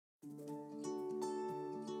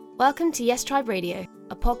Welcome to YesTribe Radio,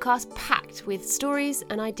 a podcast packed with stories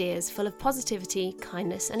and ideas full of positivity,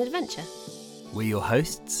 kindness and adventure. We're your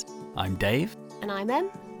hosts. I'm Dave. And I'm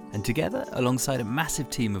Em. And together, alongside a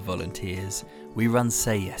massive team of volunteers, we run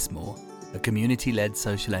Say Yes More, a community-led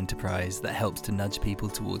social enterprise that helps to nudge people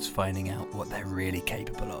towards finding out what they're really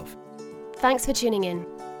capable of. Thanks for tuning in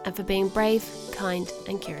and for being brave, kind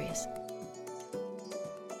and curious.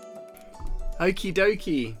 Okie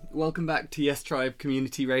dokie. Welcome back to YesTribe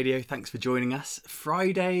Community Radio. Thanks for joining us.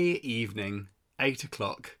 Friday evening, 8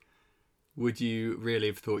 o'clock. Would you really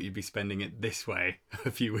have thought you'd be spending it this way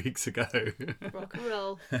a few weeks ago? Rock and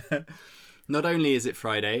roll. Not only is it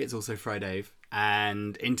Friday, it's also Friday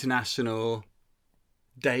and International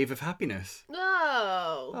Dave of Happiness.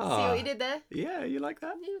 Oh, see what you did there? Yeah, you like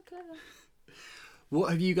that? You were clever.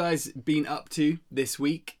 What have you guys been up to this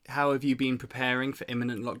week? How have you been preparing for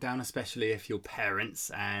imminent lockdown, especially if you're parents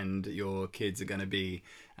and your kids are going to be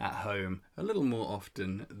at home a little more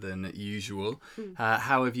often than usual?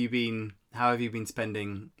 How have you been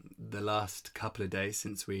spending the last couple of days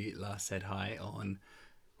since we last said hi on,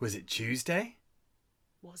 was it Tuesday?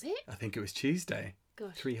 Was it? I think it was Tuesday.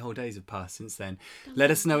 Gosh. 3 whole days have passed since then. Let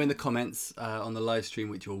us know in the comments on the live stream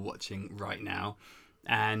which you're watching right now.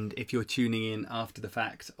 And if you're tuning in after the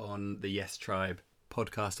fact on the YesTribe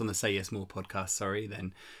podcast, on the Say Yes More podcast,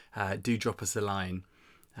 then do drop us a line.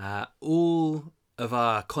 All of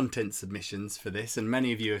our content submissions for this, and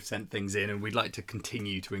many of you have sent things in, and we'd like to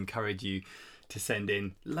continue to encourage you to send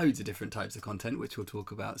in loads of different types of content, which we'll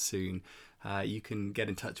talk about soon. You can get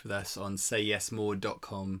in touch with us on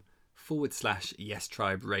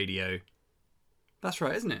sayyesmore.com/YesTribe Radio. That's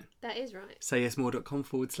right, isn't it? That is right.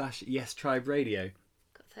 sayyesmore.com/YesTribe Radio.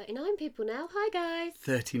 39 people now. Hi guys.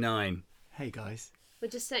 39. Hey guys. We're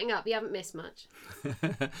just setting up. You haven't missed much.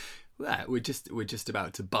 Well, we're just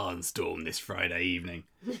about to barnstorm this Friday evening.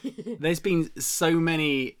 There's been so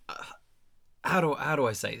many. How do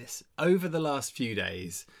I say this? Over the last few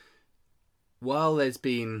days, while there's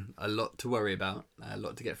been a lot to worry about, a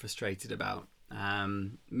lot to get frustrated about,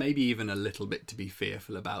 maybe even a little bit to be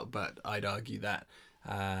fearful about, but I'd argue that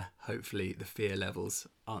hopefully the fear levels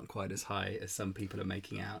aren't quite as high as some people are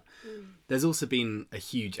making out. There's also been a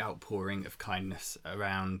huge outpouring of kindness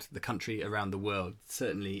around the country, around the world,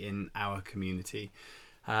 certainly in our community.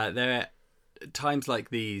 There are times like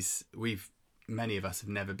these many of us have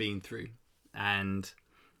never been through, and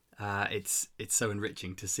it's so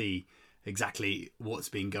enriching to see exactly what's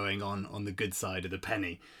been going on the good side of the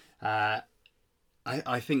penny.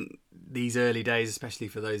 I think these early days, especially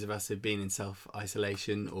for those of us who've been in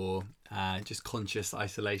self-isolation or just conscious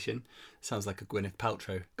isolation, sounds like a Gwyneth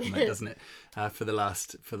Paltrow comment, doesn't it? For the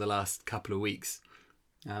last couple of weeks,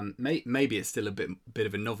 maybe it's still a bit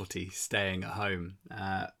of a novelty staying at home.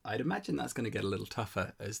 I'd imagine that's going to get a little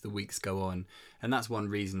tougher as the weeks go on, and that's one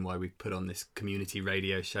reason why we've put on this community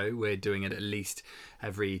radio show. We're doing it at least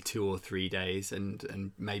every 2 or 3 days,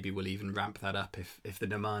 and maybe we'll even ramp that up if the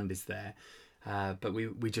demand is there. But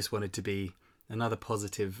we just wanted to be another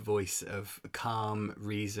positive voice of calm,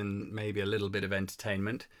 reason, maybe a little bit of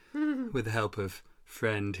entertainment with the help of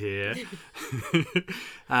friend here.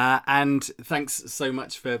 And thanks so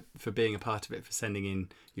much for being a part of it, for sending in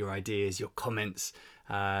your ideas, your comments.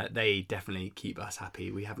 They definitely keep us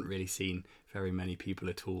happy. We haven't really seen very many people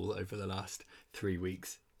at all over the last 3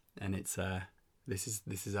 weeks. And it's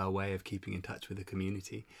this is our way of keeping in touch with the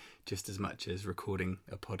community, just as much as recording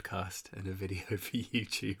a podcast and a video for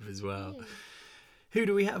YouTube as well. Yeah. Who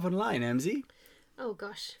do we have online, Emsy? Oh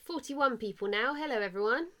gosh, 41 people now. Hello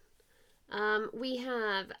everyone. We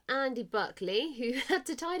have Andy Buckley, who had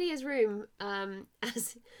to tidy his room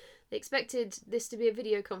as they expected this to be a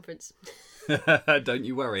video conference. Don't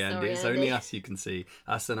you worry, Andy. Sorry, it's Andy. only us you can see.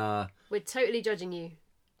 Us and our... We're totally judging you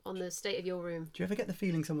on the state of your room. Do you ever get the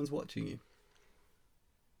feeling someone's watching you?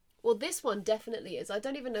 Well, this one definitely is. I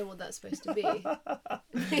don't even know what that's supposed to be.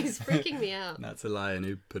 It's freaking me out. That's a lion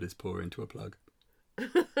who put his paw into a plug.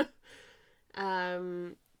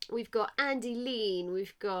 We've got Andy Lean.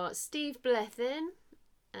 We've got Steve Blethen.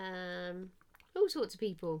 All sorts of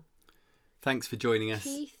people. Thanks for joining us.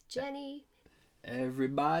 Keith, Jenny.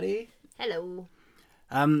 Everybody. Hello.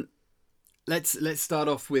 Let's start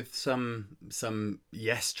off with some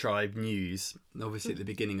YesTribe news. Obviously, at the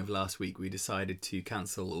beginning of last week, we decided to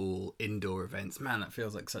cancel all indoor events. Man, that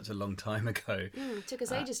feels like such a long time ago. It took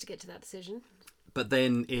us ages to get to that decision. But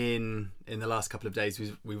then in the last couple of days,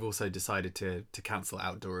 we've also decided to cancel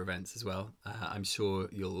outdoor events as well. I'm sure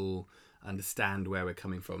you'll all understand where we're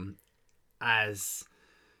coming from. As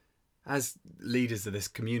as leaders of this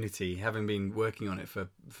community, having been working on it for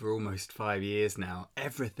almost 5 years now,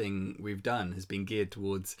 everything we've done has been geared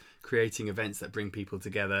towards creating events that bring people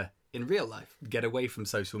together in real life, get away from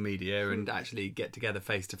social media and actually get together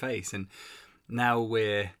face to face. And now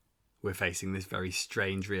we're facing this very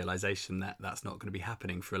strange realization that that's not going to be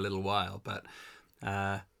happening for a little while. But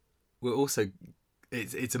we're also,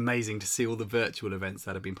 it's amazing to see all the virtual events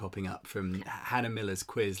that have been popping up, from Hannah Miller's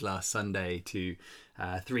quiz last Sunday to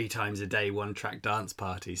 3 times a day 1-track dance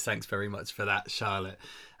parties. Thanks very much for that, Charlotte.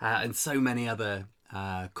 And so many other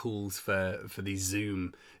calls for these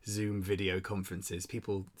Zoom video conferences,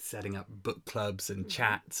 people setting up book clubs and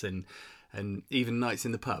chats and even nights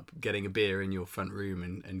in the pub, getting a beer in your front room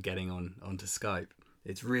and getting onto Skype.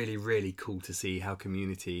 It's really, really cool to see how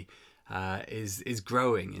community is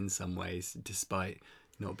growing in some ways, despite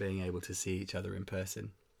not being able to see each other in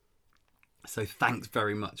person. So thanks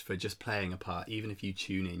very much for just playing a part. Even if you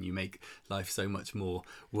tune in, you make life so much more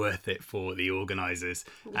worth it for the organisers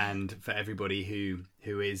and for everybody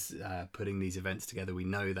who is putting these events together. We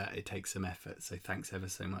know that it takes some effort, so thanks ever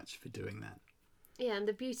so much for doing that. Yeah, and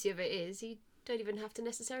the beauty of it is you don't even have to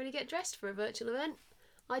necessarily get dressed for a virtual event.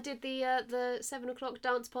 I did the 7 o'clock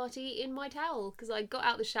dance party in my towel because I got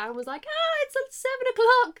out the shower and was like, it's 7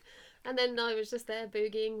 o'clock. And then I was just there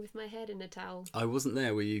boogieing with my head in a towel. I wasn't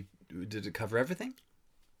there. Did it cover everything?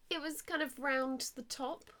 It was kind of round the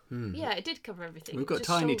top. Yeah, it did cover everything. We've got Just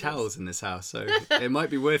tiny shoulders. towels in this house, so it might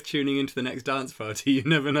be worth tuning into the next dance party. You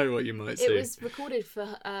never know what you might see. It was recorded for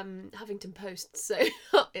Huffington Post, so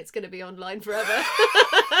it's going to be online forever.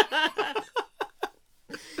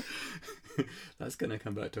 That's going to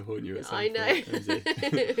come back to haunt you at some I know.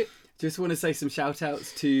 point. Just want to say some shout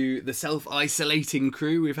outs to the self-isolating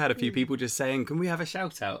crew. We've had a few people just saying, can we have a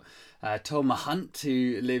shout out? Tom Hunt,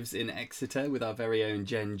 who lives in Exeter with our very own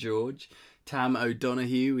Jen George. Tam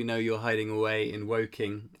O'Donoghue, we know you're hiding away in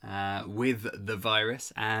Woking with the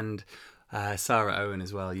virus. And Sarah Owen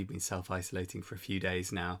as well. You've been self-isolating for a few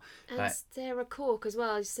days now. And Sarah Cork as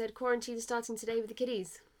well. She said quarantine starting today with the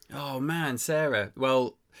kiddies. Oh man, Sarah.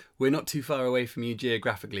 Well, we're not too far away from you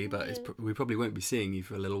geographically, but we probably won't be seeing you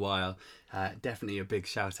for a little while. Definitely a big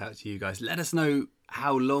shout out to you guys. Let us know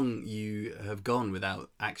how long you have gone without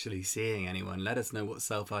actually seeing anyone. Let us know what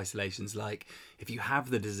self-isolation's like. If you have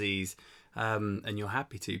the disease and you're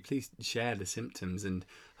happy to, please share the symptoms and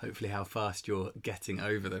hopefully how fast you're getting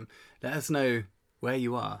over them. Let us know where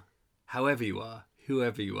you are, however you are,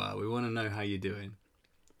 whoever you are. We want to know how you're doing.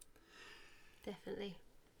 Definitely.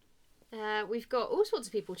 We've got all sorts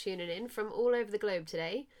of people tuning in from all over the globe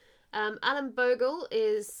today. Alan Bogle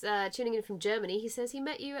is tuning in from Germany. He says he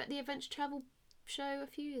met you at the Adventure Travel show a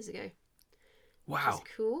few years ago. Wow. Which is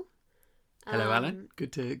cool. Hello, Alan.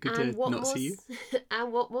 Good to not see you.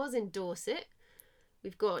 And what was in Dorset?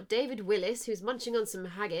 We've got David Willis, who's munching on some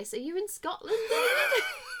haggis. Are you in Scotland, David?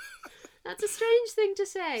 That's a strange thing to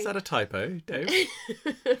say. Is that a typo, Dave?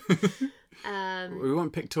 We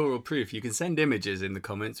want pictorial proof. You can send images in the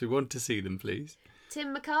comments. We want to see them, please.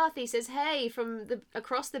 Tim McCarthy says, hey, from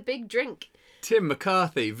across the big drink. Tim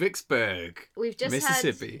McCarthy, Vicksburg, We've just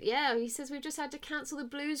Mississippi. He says we've just had to cancel the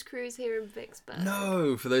blues cruise here in Vicksburg.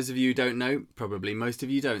 No, for those of you who don't know, probably most of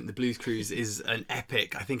you don't, the blues cruise is an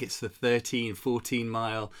epic, I think it's the 14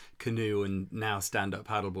 mile canoe and now stand-up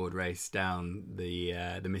paddleboard race down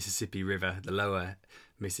the Mississippi River, the lower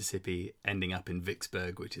Mississippi, ending up in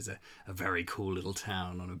Vicksburg, which is a very cool little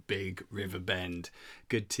town on a big river bend.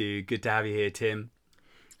 Good to have you here, Tim.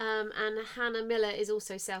 And Hannah Miller is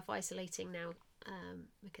also self-isolating now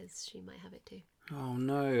because she might have it too. Oh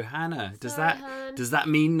no, Hannah. Sorry, Does that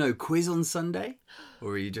mean no quiz on Sunday?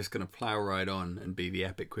 Or are you just going to plough right on and be the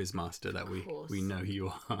epic quiz master that we know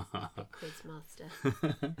you are? Epic quiz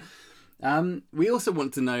master. We also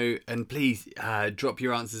want to know, and please drop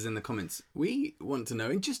your answers in the comments. We want to know,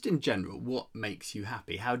 and just in general, what makes you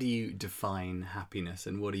happy? How do you define happiness,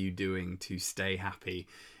 and what are you doing to stay happy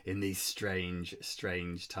in these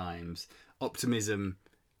strange times? Optimism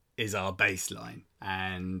is our baseline,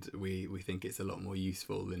 and we think it's a lot more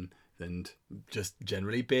useful than just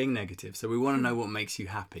generally being negative. So we want to know what makes you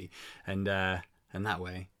happy, and that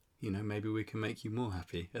way, maybe we can make you more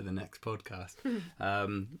happy at the next podcast.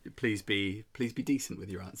 Please be decent with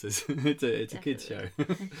your answers. It's a kids show.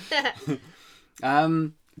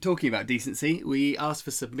 Talking about decency, we asked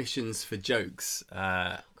for submissions for jokes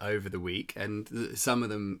over the week, and some of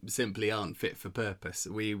them simply aren't fit for purpose.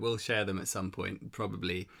 We will share them at some point,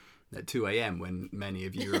 probably at 2 a.m. when many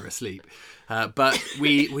of you are asleep. But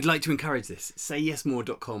we'd like to encourage this.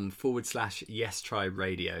 sayyesmore.com/YesTribe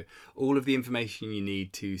Radio. All of the information you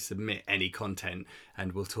need to submit any content,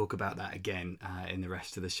 and we'll talk about that again in the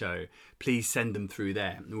rest of the show. Please send them through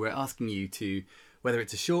there. We're asking you to, whether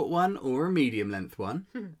it's a short one or a medium length one,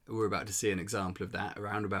 we're about to see an example of that,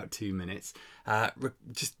 around about 2 minutes.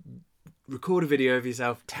 Just record a video of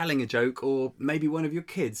yourself telling a joke, or maybe one of your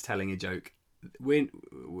kids telling a joke. We're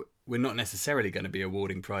not necessarily going to be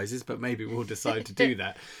awarding prizes, but maybe we'll decide to do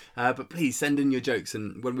that. But please send in your jokes,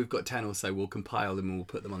 and when we've got 10 or so, we'll compile them and we'll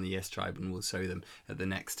put them on the YesTribe and we'll show them at the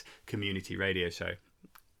next community radio show.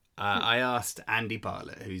 I asked Andy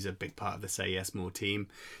Bartlett, who's a big part of the Say Yes More team,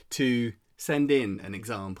 to send in an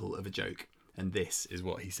example of a joke, and this is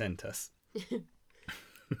what he sent us.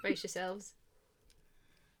 Brace yourselves.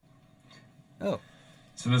 Oh.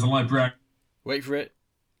 So there's a library. Wait for it.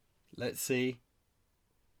 Let's see.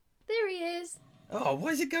 There he is. Oh, why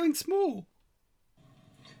is it going small?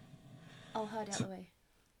 I'll hide out the way.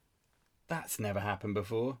 That's never happened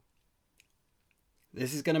before.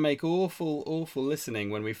 This is going to make awful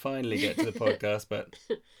listening when we finally get to the podcast, but...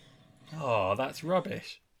 Oh, that's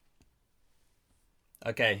rubbish.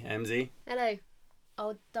 Okay, MZ. Hello.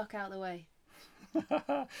 I'll duck out the way.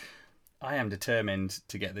 I am determined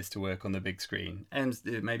to get this to work on the big screen.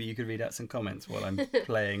 Maybe you could read out some comments while I'm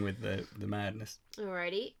playing with the madness.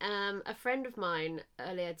 Alrighty. A friend of mine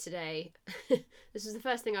earlier today, this was the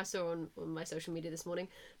first thing I saw on my social media this morning.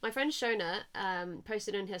 My friend Shona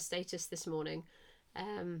posted on her status this morning,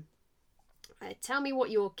 tell me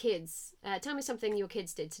something your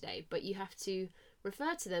kids did today, but you have to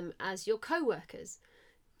refer to them as your co-workers.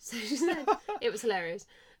 So she said, it was hilarious.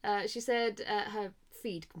 She said her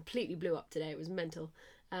feed completely blew up today. It was mental.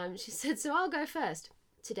 She said, so I'll go first.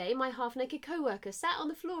 Today, my half-naked co-worker sat on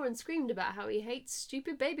the floor and screamed about how he hates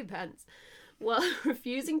stupid baby pants while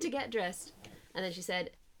refusing to get dressed. And then she said,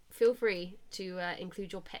 feel free to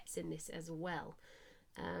include your pets in this as well.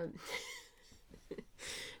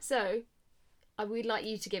 So, we'd like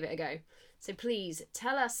you to give it a go. So please,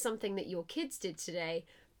 tell us something that your kids did today,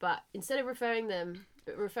 but instead of referring to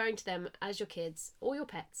them as your kids or your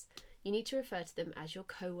pets, you need to refer to them as your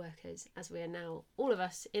co-workers, as we are now, all of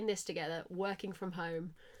us, in this together, working from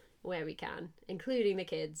home where we can, including the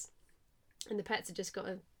kids. And the pets have just got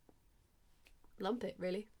to lump it,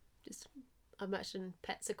 really. I imagine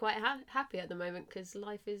pets are quite happy at the moment because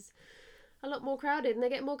life is a lot more crowded and they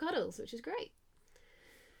get more cuddles, which is great.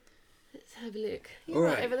 Let's have a look. You all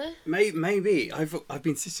right over there? Maybe. I've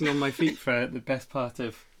been sitting on my feet for the best part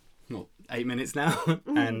of 8 minutes now,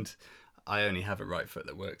 and I only have a right foot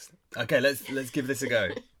that works. Okay, let's give this a go.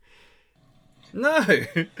 No,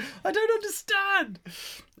 I don't understand.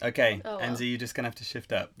 Okay, oh, well. MZ, you're just gonna have to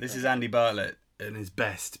shift up. This is Andy Bartlett and his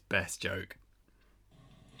best joke.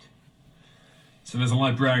 So there's a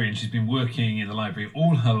librarian. She's been working in the library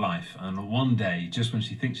all her life, and one day, just when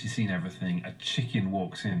she thinks she's seen everything, a chicken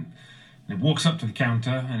walks in. And it walks up to the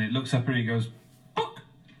counter, and it looks up at her and it goes, "Book."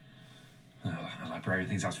 The librarian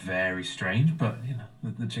thinks that's very strange, but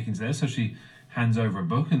the chicken's there, so she hands over a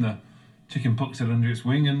book, and the chicken puts it under its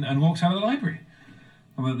wing and walks out of the library.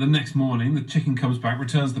 Well, the next morning, the chicken comes back,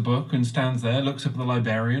 returns the book, and stands there, looks up at the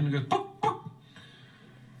librarian, and goes, "Book, book."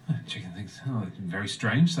 The chicken thinks, oh, that's very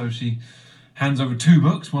strange, so she hands over 2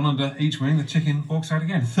 books, one under each wing. The chicken walks out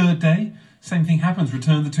again. Third day, same thing happens.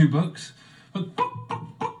 Return the 2 books. But book,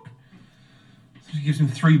 book, book. So she gives him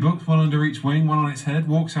 3 books, one under each wing, one on its head,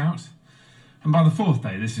 walks out. And by the 4th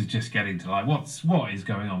day, this is just getting to like, what is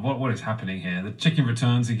going on? What is happening here? The chicken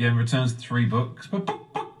returns again, returns 3 books. But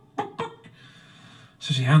book, book, book, book.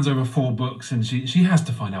 So she hands over 4 books, and she has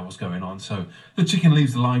to find out what's going on. So the chicken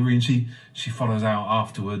leaves the library, and she follows out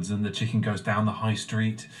afterwards, and the chicken goes down the high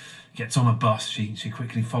street, gets on a bus. She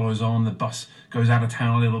quickly follows on. The bus goes out of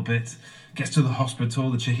town a little bit, gets to the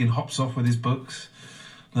hospital. The chicken hops off with his books.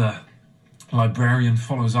 The librarian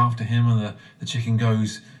follows after him, and the chicken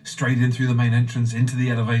goes straight in through the main entrance, into the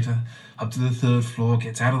elevator, up to the 3rd floor,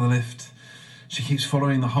 gets out of the lift. She keeps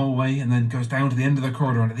following the whole way and then goes down to the end of the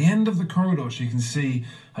corridor. And at the end of the corridor, she can see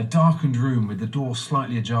a darkened room with the door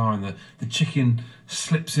slightly ajar, and the chicken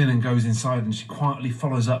slips in and goes inside, and she quietly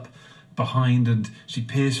follows up behind, and she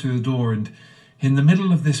peers through the door, and in the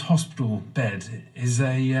middle of this hospital bed is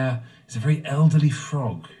a very elderly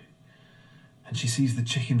frog, and she sees the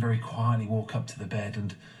chicken very quietly walk up to the bed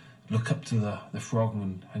and look up to the frog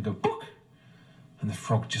and go, "Book," and the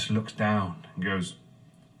frog just looks down and goes,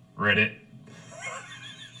 "Read it."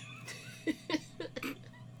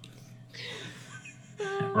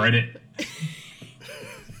 Read it.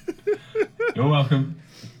 You're welcome.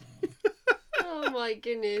 Oh my my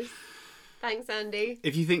goodness. Thanks, Andy.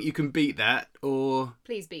 If you think you can beat that, or...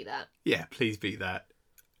 Please beat that. Yeah, please beat that.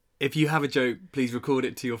 If you have a joke, please record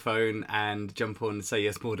it to your phone and jump on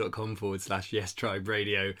sayyesmore.com/YesTribe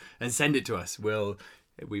radio and send it to us.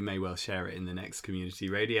 We may well share it in the next community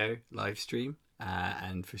radio live stream.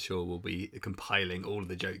 And for sure we'll be compiling all of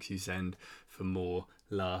the jokes you send for more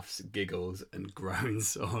laughs, giggles and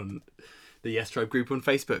groans on the YesTribe group on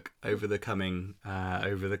Facebook over the coming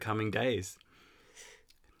days.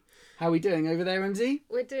 How are we doing over there, MZ?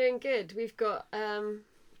 We're doing good. We've got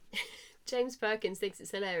James Perkins thinks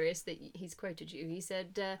it's hilarious that he's quoted you. He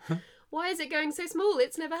said, "Why is it going so small?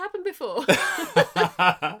 It's never happened before."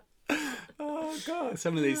 Oh god,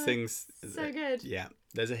 some of these things. So good. Yeah,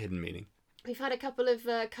 there's a hidden meaning. We've had a couple of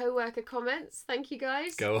co-worker comments. Thank you,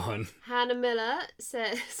 guys. Go on. Hannah Miller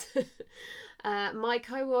says, my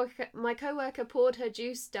co-worker poured her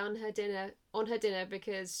juice down on her dinner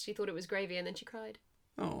because she thought it was gravy and then she cried.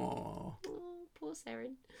 Oh, poor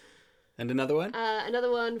Saren. And another one? Another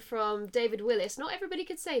one from David Willis. Not everybody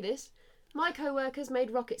could say this. My co-workers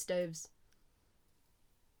made rocket stoves.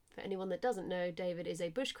 For anyone that doesn't know, David is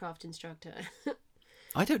a bushcraft instructor.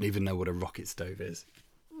 I don't even know what a rocket stove is.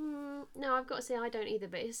 No, I've got to say I don't either,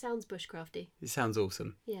 but it sounds bushcrafty. It sounds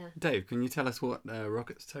awesome. Yeah. Dave, can you tell us what a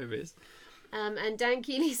rocket stove is? And Dan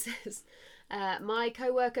Keeley says, my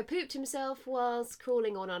co-worker pooped himself whilst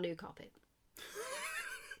crawling on our new carpet.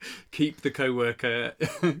 Keep the co-worker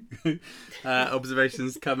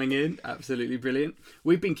observations coming in. Absolutely brilliant.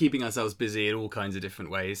 We've been keeping ourselves busy in all kinds of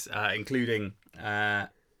different ways, including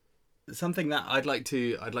something that I'd like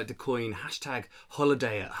to coin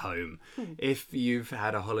 #holiday at home. If you've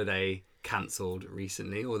had a holiday cancelled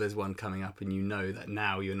recently, or there's one coming up and you know that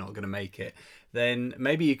now you're not going to make it, then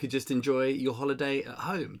maybe you could just enjoy your holiday at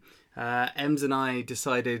home. Ems and I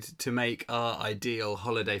decided to make our ideal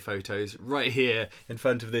holiday photos right here in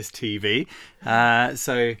front of this TV.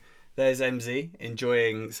 So there's MZ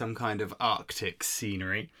enjoying some kind of Arctic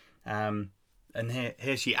scenery. And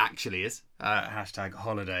here she actually is.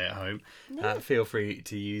 #holiday at home. Feel free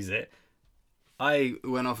to use it. I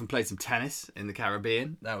went off and played some tennis in the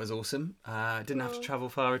Caribbean. That was awesome. Didn't have to travel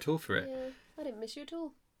far at all for it. Yeah, I didn't miss you at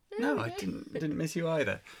all. No, I didn't miss you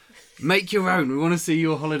either. Make your own. We want to see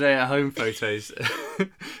your holiday at home photos.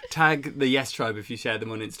 Tag the YesTribe if you share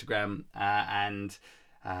them on Instagram, and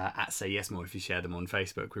at @SayYesMore if you share them on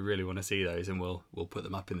Facebook. We really want to see those, and we'll put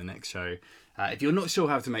them up in the next show. If you're not sure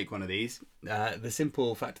how to make one of these, the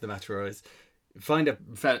simple fact of the matter is, find a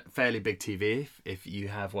fairly big TV if you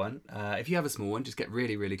have one. If you have a small one, just get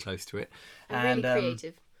really, really close to it. And really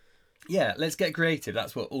creative. Yeah, let's get creative.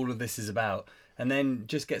 That's what all of this is about. And then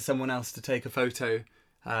just get someone else to take a photo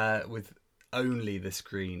with only the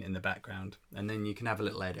screen in the background, and then you can have a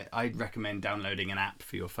little edit. I'd recommend downloading an app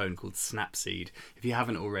for your phone called Snapseed. If you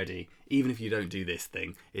haven't already, even if you don't do this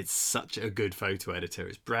thing, it's such a good photo editor.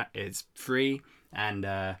 It's free, and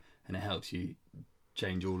it helps you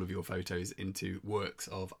change all of your photos into works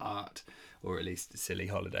of art, or at least silly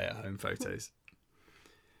holiday at home photos.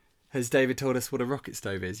 Has David told us what a rocket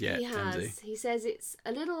stove is yet? He has. Tamsy? He says it's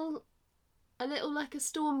a little like a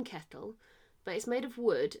storm kettle, but it's made of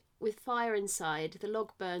wood with fire inside. The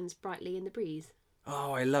log burns brightly in the breeze.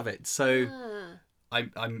 Oh, I love it. So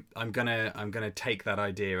I'm gonna take that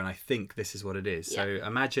idea, and I think this is what it is. So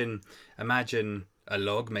imagine a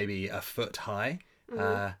log, maybe a foot high.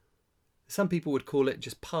 Some people would call it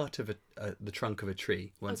just part of the trunk of a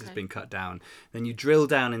tree once it's been cut down. Then you drill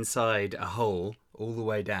down inside a hole all the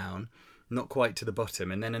way down, not quite to the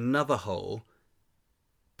bottom, and then another hole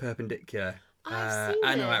perpendicular.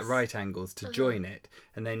 At right angles to join it,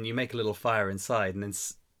 and then you make a little fire inside, and then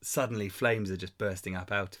suddenly flames are just bursting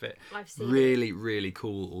up out of it. I've seen really, really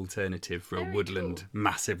cool alternative for a woodland,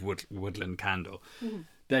 massive woodland candle.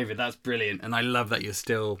 David, that's brilliant, and I love that you're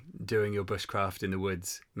still doing your bushcraft in the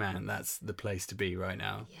woods. Man, that's the place to be right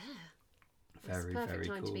now. Yeah, very, it's very perfect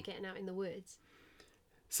time cool. to be getting out in the woods.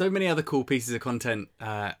 So many other cool pieces of content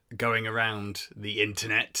going around the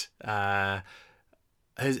internet.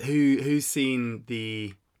 Who's seen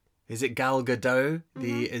is it Gal Gadot,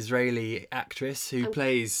 the Israeli actress who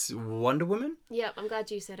plays Wonder Woman? Yep, I'm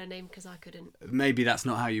glad you said her name because I couldn't. Maybe that's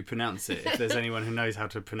not how you pronounce it. If there's anyone who knows how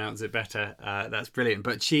to pronounce it better, that's brilliant.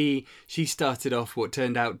 But she started off what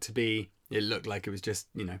turned out to be, it looked like it was just,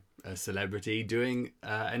 a celebrity doing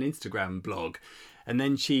an Instagram blog. And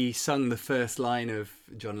then she sung the first line of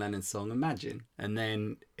John Lennon's song Imagine, and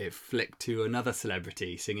then it flicked to another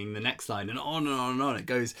celebrity singing the next line, and on and on and on. It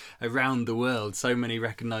goes around the world, so many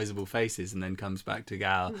recognisable faces, and then comes back to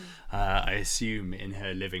Gal, I assume in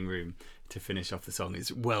her living room, to finish off the song.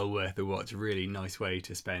 It's well worth a watch. Really nice way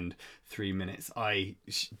to spend 3 minutes. I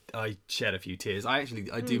shed a few tears. I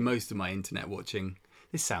do most of my internet watching.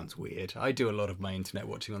 This sounds weird. I do a lot of my internet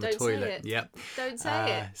watching on the toilet. Say it. Yep. Don't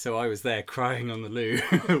say it. So I was there crying on the loo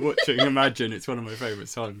watching Imagine. It's one of my favourite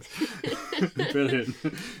songs. Brilliant.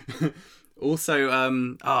 Also,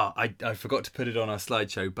 I forgot to put it on our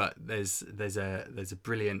slideshow, but there's a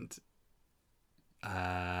brilliant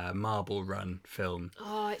Marble Run film.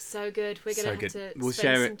 Oh, it's so good. We're gonna have to We'll spend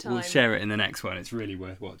share some it. time. We'll share it in the next one. It's really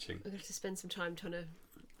worth watching. We're gonna have to spend some time trying to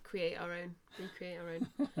recreate our own.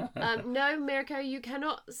 No, Mirko, you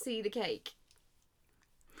cannot see the cake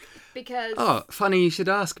because. Oh, funny you should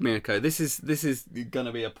ask, Mirko. This is going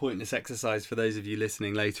to be a pointless exercise for those of you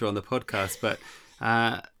listening later on the podcast, but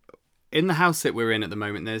in the house that we're in at the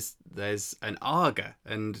moment, there's an Aga,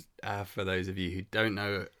 and for those of you who don't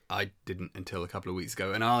know, I didn't until a couple of weeks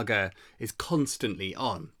ago. An Aga is constantly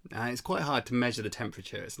on. It's quite hard to measure the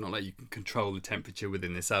temperature. It's not like you can control the temperature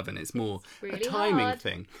within this oven. It's more really a timing hard.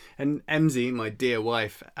 thing. And Emzy, my dear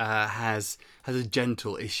wife, has a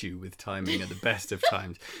gentle issue with timing at the best of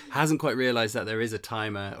times. Hasn't quite realised that there is a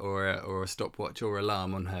timer or a stopwatch or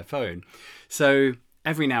alarm on her phone. So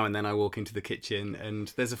every now and then I walk into the kitchen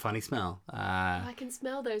and there's a funny smell. I can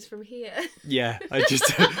smell those from here. Yeah,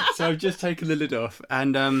 so I've just taken the lid off,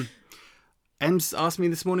 and Ems asked me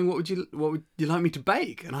this morning, what would you like me to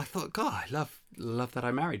bake? And I thought, God, I love that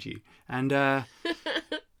I married you. And and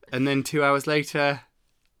then 2 hours later,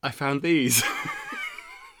 I found these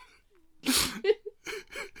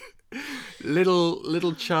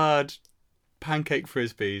little charred pancake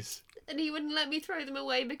frisbees. And he wouldn't let me throw them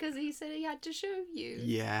away because he said he had to show you.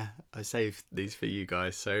 Yeah, I saved these for you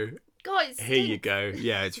guys, so Guys, here you go.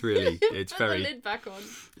 Yeah, it's Put very the lid back on.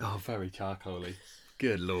 very charcoaly.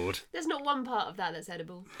 Good Lord. There's not one part of that that's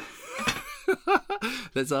edible.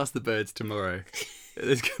 Let's ask the birds tomorrow. On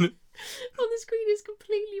the screen is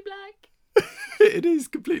completely black. It is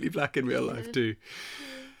completely black in real life too.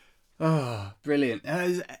 Oh, brilliant.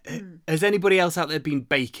 Has anybody else out there been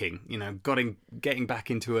baking? Getting back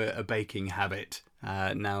into a baking habit.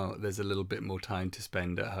 Now there's a little bit more time to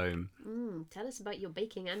spend at home. Tell us about your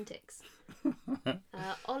baking antics.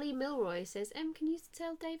 Ollie Milroy says, can you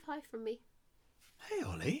tell Dave hi from me? Hey,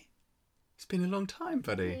 Ollie. It's been a long time,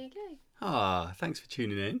 buddy. There you go. Thanks for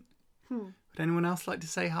tuning in. Would anyone else like to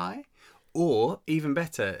say hi? Or, even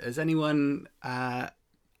better, has anyone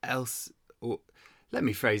else... Let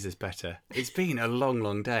me phrase this better. It's been a long,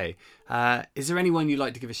 long day. Is there anyone you'd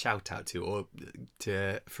like to give a shout out to, or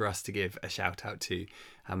for us to give a shout out to?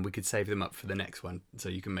 We could save them up for the next one, so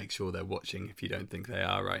you can make sure they're watching if you don't think they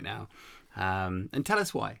are right now. And tell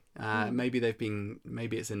us why. Maybe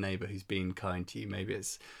it's a neighbour who's been kind to you. Maybe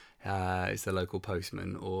it's the local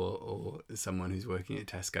postman or someone who's working at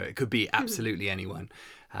Tesco. It could be absolutely anyone.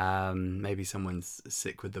 Maybe someone's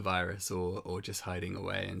sick with the virus or just hiding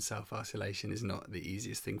away, and self-isolation is not the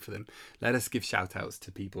easiest thing for them. Let us give shout outs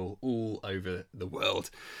to people all over the world.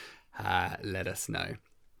 Let us know.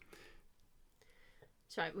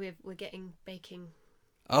 That's right, we're getting baking.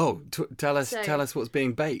 Oh, tell us what's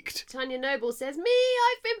being baked. Tanya Noble says, me,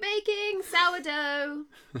 I've been baking sourdough.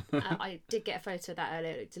 I did get a photo of that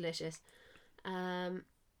earlier. It looked delicious. Claire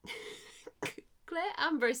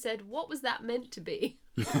Ambrose said, what was that meant to be?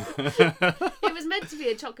 It was meant to be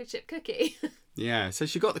a chocolate chip cookie. Yeah, so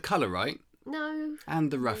she got the colour right. No.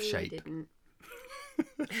 And the rough no, shape. Didn't.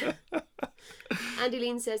 Andy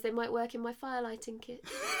Lean says they might work in my fire lighting kit.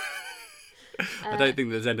 I don't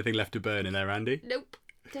think there's anything left to burn in there, Andy. Nope,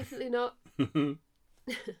 definitely not.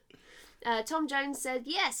 Tom Jones said,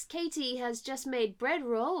 yes, Katie has just made bread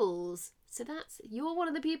rolls. So you're one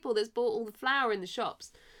of the people that's bought all the flour in the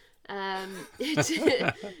shops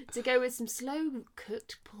to go with some slow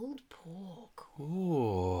cooked pulled pork.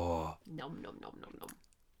 Oh. Nom, nom, nom, nom, nom.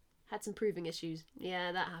 Had some proving issues.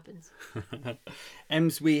 Yeah, that happens.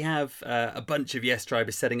 Ems, we have a bunch of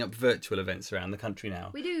YesTribers setting up virtual events around the country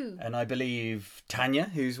now. We do. And I believe Tanya,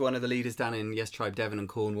 who's one of the leaders down in YesTribe Devon and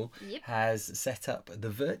Cornwall, has set up the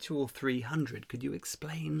virtual 300. Could you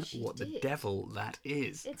explain the devil that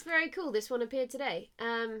is? It's very cool. This one appeared today.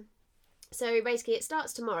 So basically it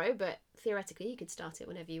starts tomorrow, but theoretically you could start it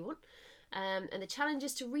whenever you want. And the challenge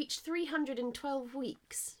is to reach 312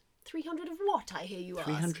 weeks. 300 of what, I hear you ask?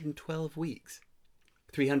 312 weeks.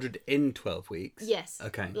 300 in 12 weeks? Yes.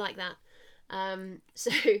 Okay. Like that.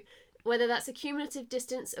 So whether that's a cumulative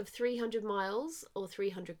distance of 300 miles or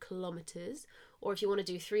 300 kilometres, or if you want to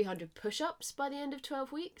do 300 push-ups by the end of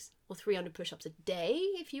 12 weeks, or 300 push-ups a day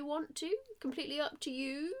if you want to, completely up to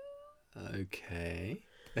you. Okay.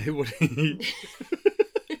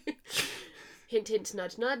 Hint, hint,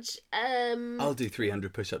 nudge, nudge. I'll do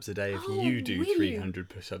 300 push-ups a day if Oh, you do will you? 300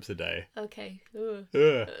 push-ups a day. Okay. Ugh.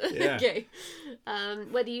 Yeah. Okay.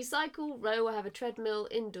 Whether you cycle, row, or have a treadmill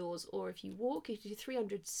indoors, or if you walk, you do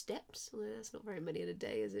 300 steps. Well, that's not very many in a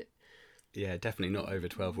day, is it? Yeah, definitely not over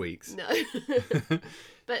 12 weeks. No.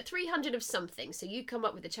 But 300 of something. So you come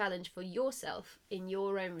up with a challenge for yourself in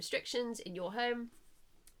your own restrictions, in your home.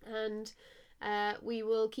 And we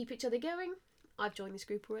will keep each other going. I've joined this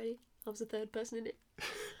group already. I was the third person in it.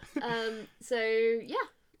 So yeah.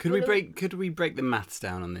 Could we break the maths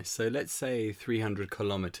down on this? So let's say 300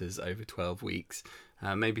 kilometers over 12 weeks.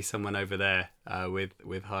 Maybe someone over there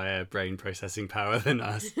with higher brain processing power than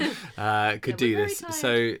us could do this. Tired.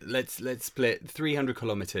 So let's split 300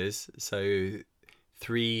 kilometers. So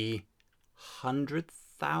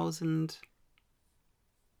 300,000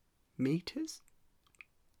 meters.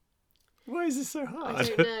 Why is this so hard? I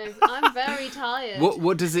don't know. I'm very tired.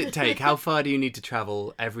 What does it take? How far do you need to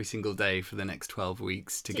travel every single day for the next 12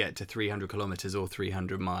 weeks to get to 300 kilometres or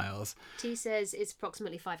 300 miles? T says it's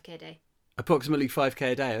approximately 5k a day. Approximately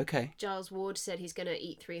 5k a day, okay. Giles Ward said he's going to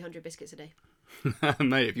eat 300 biscuits a day.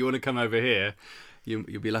 Mate, if you want to come over here, you'll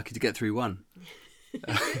be lucky to get through one.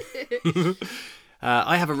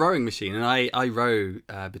 I have a rowing machine and I row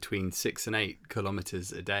between 6 and 8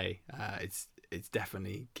 kilometres a day. It's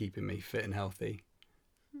definitely keeping me fit and healthy.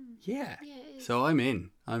 Yeah. So I'm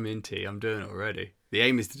in, T. I'm doing it already. The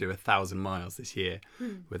aim is to do 1,000 miles this year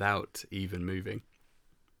without even moving.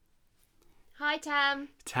 Hi, Tam.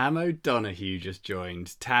 Tam O'Donoghue just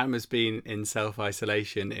joined. Tam has been in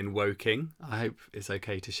self-isolation in Woking. I hope it's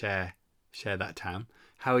okay to share that, Tam.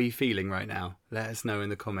 How are you feeling right now? Let us know in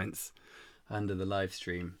the comments under the live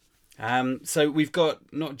stream. So we've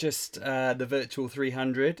got not just the virtual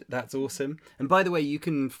 300, that's awesome. And by the way, you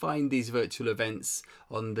can find these virtual events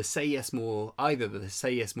on the Say Yes More, either the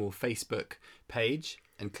Say Yes More Facebook page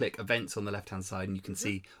and click events on the left hand side and you can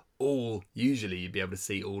see usually you'd be able to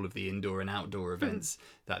see all of the indoor and outdoor events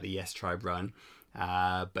that the YesTribe run.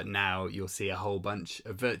 But now you'll see a whole bunch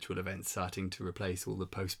of virtual events starting to replace all the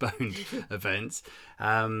postponed events.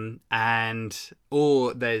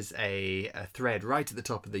 Or there's a thread right at the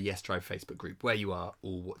top of the YesTribe Facebook group where you are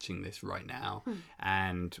all watching this right now.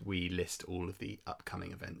 And we list all of the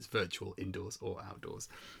upcoming events, virtual, indoors or outdoors,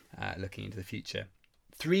 looking into the future.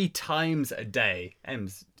 3 times a day.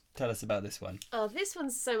 Ems, tell us about this one. Oh, this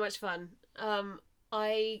one's so much fun.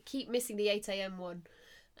 I keep missing the 8 a.m. one.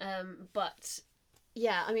 But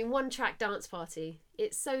yeah, I mean, one track dance party.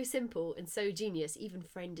 It's so simple and so genius. Even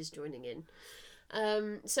Friend is joining in.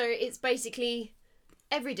 So it's basically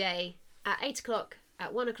every day at 8 o'clock,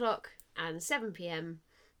 at 1 o'clock and 7 p.m.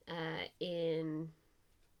 In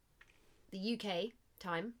the UK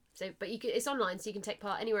time. So, but it's online, so you can take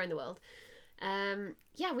part anywhere in the world.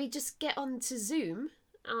 Yeah, we just get onto Zoom.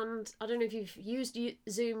 And I don't know if you've used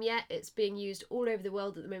Zoom yet. It's being used all over the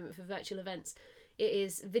world at the moment for virtual events. It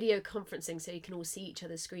is video conferencing, so you can all see each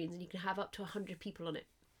other's screens and you can have up to 100 people on it.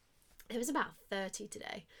 There was about 30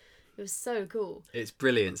 today. It was so cool. It's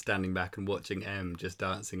brilliant standing back and watching Em just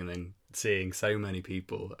dancing and then seeing so many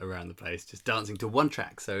people around the place just dancing to one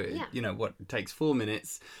track. So, it takes 4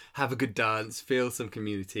 minutes, have a good dance, feel some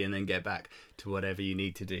community and then get back to whatever you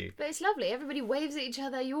need to do. But it's lovely. Everybody waves at each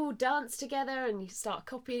other. You all dance together and you start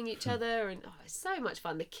copying each other. And it's so much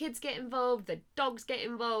fun. The kids get involved. The dogs get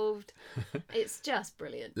involved. It's just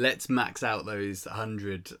brilliant. Let's max out those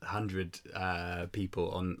 100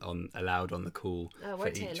 people on allowed on the call for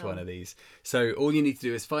each one of these. So all you need to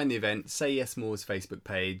do is find the event, Say Yes More's Facebook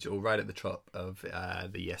page or right at the top of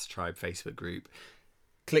the YesTribe Facebook group.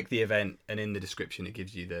 Click the event and in the description it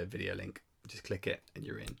gives you the video link. Just click it and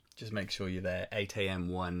you're in. Just make sure you're there 8 a.m,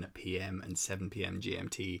 1 p.m. and 7 p.m.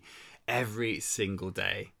 GMT every single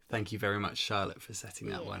day. Thank you very much, Charlotte, for setting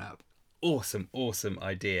that one up. Awesome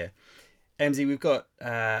idea. Emsy, we've got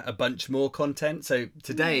a bunch more content. So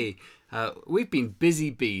today, we've been busy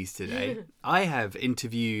bees today. I have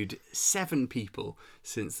interviewed 7 people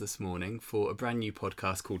since this morning for a brand new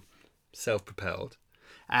podcast called Self-Propelled.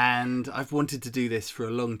 And I've wanted to do this for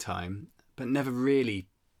a long time, but never really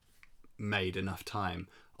made enough time.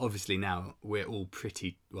 Obviously now we're all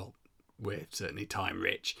we're certainly time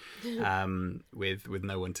rich, with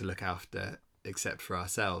no one to look after except for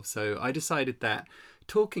ourselves. So I decided that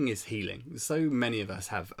talking is healing. So many of us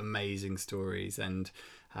have amazing stories, and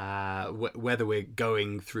whether we're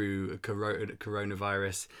going through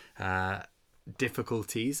coronavirus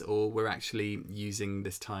difficulties or we're actually using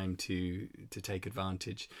this time to take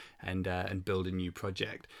advantage and build a new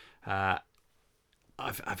project.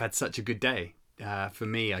 I've had such a good day. For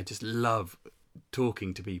me, I just love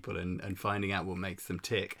talking to people and finding out what makes them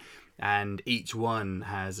tick. And each one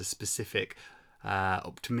has a specific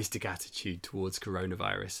optimistic attitude towards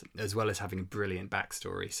coronavirus, as well as having a brilliant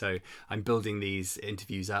backstory. So I'm building these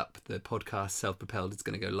interviews up. The podcast Self-Propelled is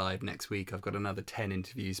going to go live next week. I've got another 10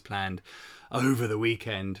 interviews planned over the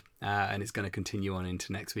weekend, and it's going to continue on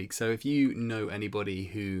into next week. So if you know anybody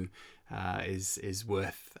who is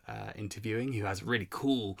worth interviewing, who has a really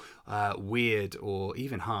cool, weird, or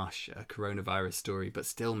even harsh coronavirus story, but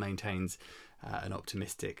still maintains an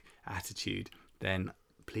optimistic attitude, then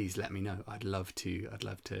please let me know. I'd love to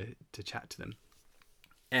chat to them.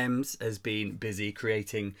 Ems has been busy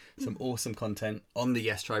creating some awesome content on the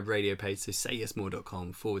YesTribe radio page, so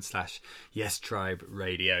sayyesmore.com/YesTribe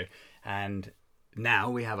radio. And now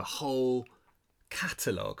we have a whole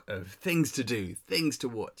catalogue of things to do, things to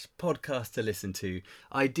watch, podcasts to listen to,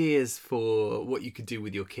 ideas for what you could do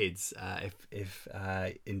with your kids if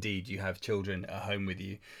indeed you have children at home with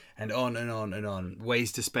you, and on and on and on.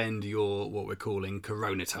 Ways to spend your what we're calling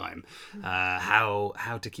Corona time,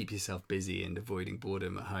 how to keep yourself busy and avoiding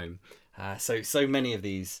boredom at home. So many of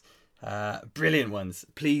these brilliant ones.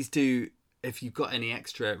 Please do, if you've got any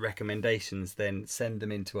extra recommendations, then send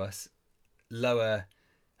them in to us. Lower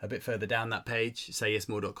a bit further down that page,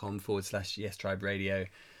 sayyesmore.com/YesTribe radio.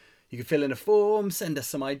 You can fill in a form, send us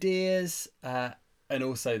some ideas, and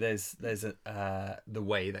also there's the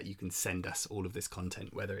way that you can send us all of this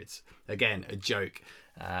content, whether it's again a joke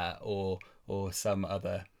or some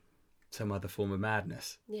other form of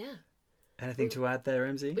madness. Yeah. Anything to add there,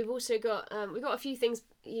 MZ? We've also got a few things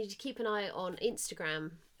you need to keep an eye on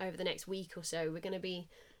Instagram over the next week or so. We're going to be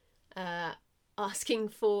asking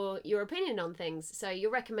for your opinion on things. So your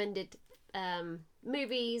recommended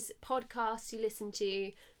movies, podcasts you listen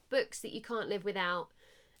to, books that you can't live without,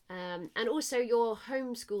 and also your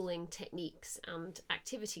homeschooling techniques and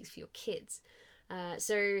activities for your kids.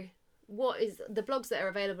 So what is the blogs that are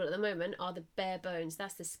available at the moment are the bare bones.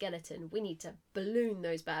 That's the skeleton. We need to balloon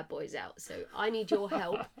those bad boys out. So I need your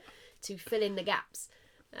help to fill in the gaps.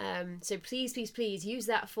 So please use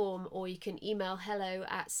that form, or you can email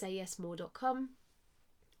hello@sayyesmore.com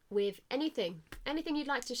with anything you'd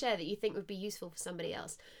like to share that you think would be useful for somebody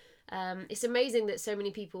else. It's amazing that so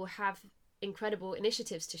many people have incredible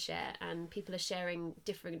initiatives to share, and people are sharing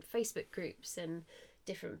different Facebook groups and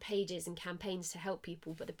different pages and campaigns to help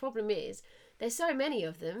people. But the problem is there's so many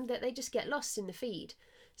of them that they just get lost in the feed.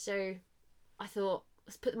 So I thought,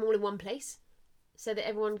 let's put them all in one place, so that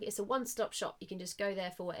everyone, it's a one-stop shop. You can just go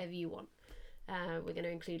there for whatever you want. We're going to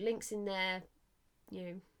include links in there,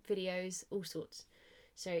 videos, all sorts.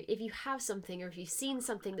 So if you have something, or if you've seen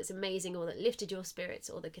something that's amazing, or that lifted your spirits,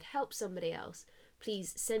 or that could help somebody else,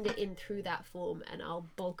 please send it in through that form, and I'll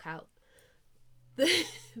bulk out the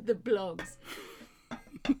blogs.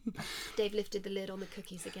 Dave lifted the lid on the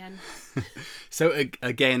cookies again. So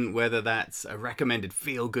again, whether that's a recommended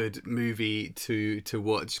feel-good movie to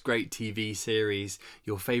watch, great TV series,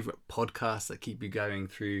 your favourite podcasts that keep you going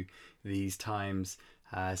through these times,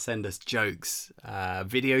 send us jokes,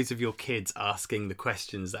 videos of your kids asking the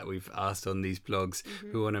questions that we've asked on these blogs.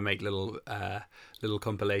 We want to make little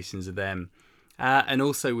compilations of them. And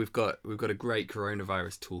also we've got a great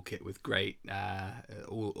coronavirus toolkit with great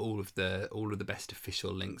all of the best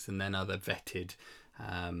official links, and then other vetted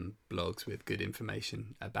blogs with good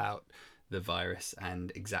information about the virus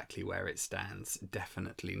and exactly where it stands.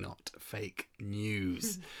 Definitely not fake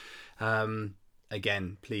news.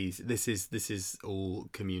 Again, please, this is all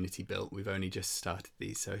community built. We've only just started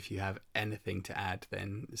these, so if you have anything to add,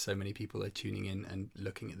 then so many people are tuning in and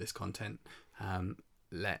looking at this content.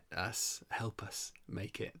 Help us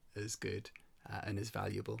make it as good and as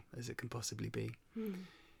valuable as it can possibly be.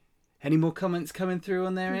 Any more comments coming through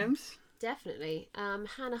on there, Ems? Definitely.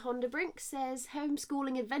 Hannah Honda Brink says,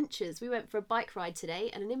 homeschooling adventures. We went for a bike ride today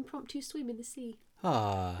and an impromptu swim in the sea.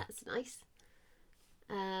 That's nice.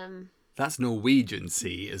 That's Norwegian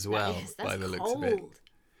sea as well, by the looks of it.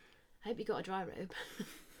 I hope you got a dry robe.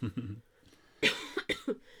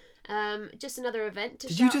 Just another event to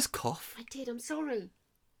Did you just cough? I did, I'm sorry.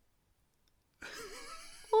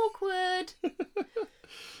 Awkward.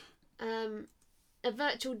 A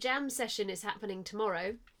virtual jam session is happening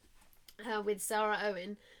tomorrow with Sarah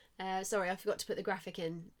Owen. Sorry, I forgot to put the graphic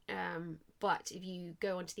in, but if you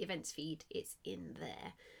go onto the events feed, it's in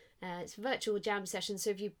there. It's a virtual jam session,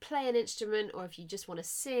 so if you play an instrument, or if you just want to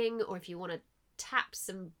sing, or if you want to tap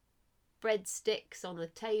some breadsticks on a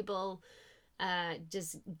table,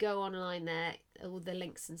 just go online there. All the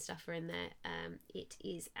links and stuff are in there. It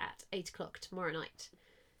is at 8:00 tomorrow night,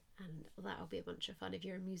 and that'll be a bunch of fun if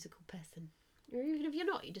you're a musical person, or even if you're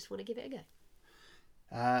not, you just want to give it a go.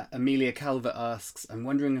 Amelia Calvert asks, I'm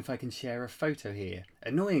wondering if I can share a photo here.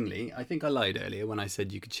 Annoyingly, I think I lied earlier when I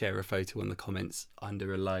said you could share a photo on the comments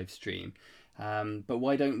under a live stream. But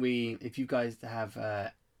why don't we, if you guys have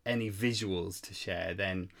any visuals to share,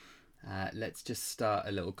 then let's just start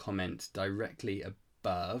a little comment directly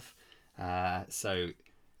above. So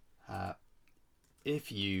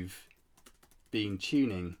if you've been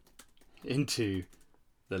tuning into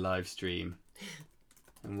the live stream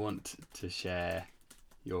and want to share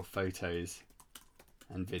your photos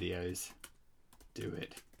and videos, do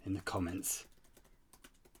it in the comments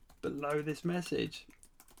below this message.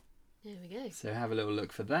 There we go. So have a little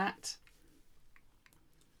look for that.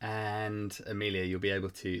 And Amelia, you'll be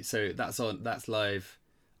able to, so that's live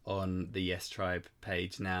on the YesTribe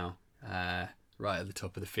page now, right at the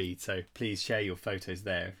top of the feed. So please share your photos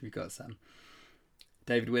there if you've got some.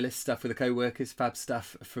 David Willis, stuff with the co-workers, fab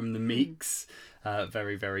stuff from the Meeks.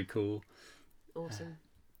 Very, very cool. Awesome.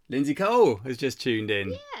 Lindsay Cole has just tuned in.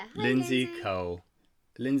 Yeah, hi, Lindsay Lindsay. Cole.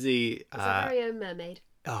 Lindsay... It's our very own mermaid.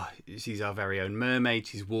 Oh, she's our very own mermaid.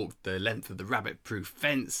 She's walked the length of the rabbit-proof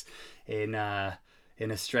fence in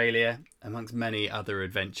Australia, amongst many other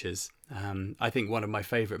adventures. I think one of my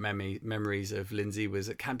favourite memories of Lindsay was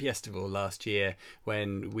at Camp Yestival last year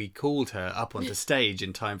when we called her up onto stage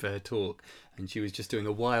in time for her talk, and she was just doing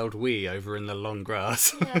a wild wee over in the long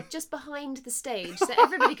grass. Yeah, just behind the stage, so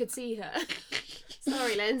everybody could see her.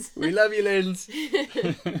 Sorry, Linz. We love you, Linz.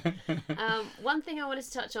 One thing I wanted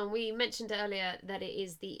to touch on, we mentioned earlier that it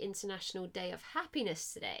is the International Day of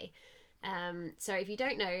Happiness today. So if you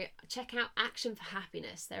don't know, check out Action for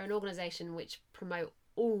Happiness. They're an organisation which promote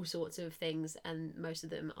all sorts of things, and most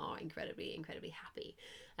of them are incredibly, incredibly happy.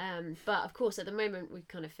 But of course, at the moment, we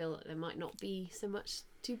kind of feel that there might not be so much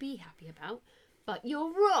to be happy about. But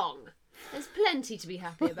you're wrong. There's plenty to be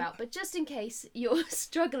happy about. But just in case you're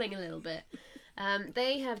struggling a little bit,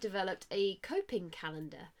 they have developed a coping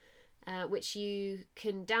calendar, which you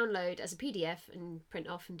can download as a PDF and print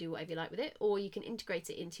off and do whatever you like with it, or you can integrate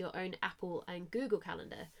it into your own Apple and Google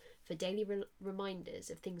Calendar for daily reminders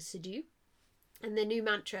of things to do. And their new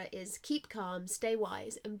mantra is keep calm, stay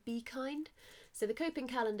wise, and be kind. So the coping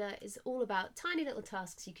calendar is all about tiny little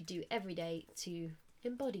tasks you could do every day to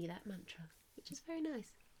embody that mantra, which is very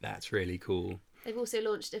nice. That's really cool. They've also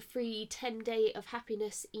launched a free 10-day of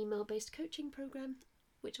happiness email-based coaching program,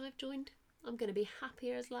 which I've joined. I'm going to be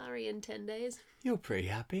happier as Larry in 10 days. You're pretty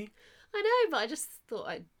happy. I know, but I just thought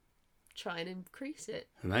I'd try and increase it.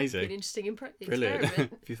 Amazing. Be an interesting Brilliant.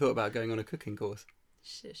 experiment. Have you thought about going on a cooking course?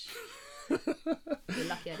 Shush. You're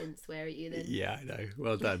lucky I didn't swear at you then. Yeah, I know.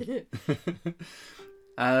 Well done.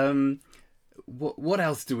 What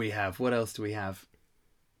else do we have?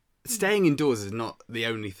 Staying indoors is not the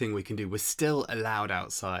only thing we can do. We're still allowed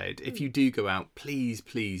outside. If you do go out, please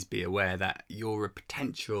be aware that you're a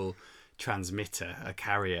potential transmitter, a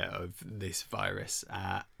carrier of this virus,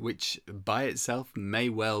 which by itself may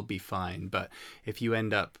well be fine. But if you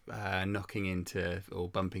end up knocking into or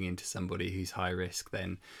bumping into somebody who's high risk,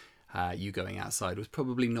 then you going outside was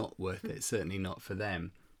probably not worth it, certainly not for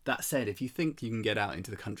them. That said, if you think you can get out into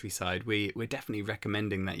the countryside, we're definitely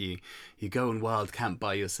recommending that you go and wild camp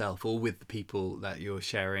by yourself or with the people that you're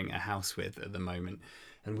sharing a house with at the moment.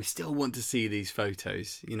 And we still want to see these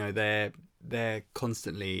photos. You know, they're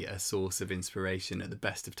constantly a source of inspiration at the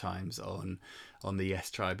best of times on the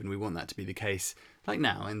YesTribe, and we want that to be the case like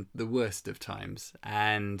now in the worst of times.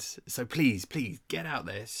 And so please get out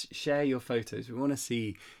there, share your photos. We want to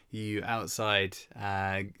see you outside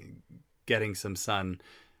getting some sun,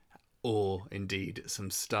 or indeed some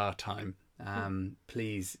star time.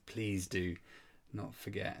 Please do not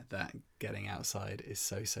forget that getting outside is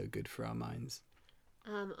so good for our minds.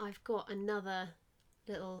 I've got another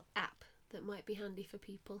little app that might be handy for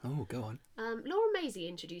people. Oh, go on. Laura Maisie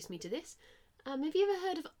introduced me to this. Have you ever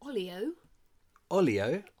heard of Olio?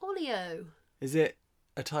 Olio? Olio. Is it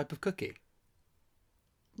a type of cookie?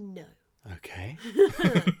 No. Okay.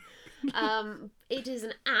 It is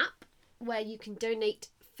an app where you can donate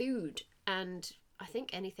food and I think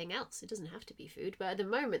anything else. It doesn't have to be food, but at the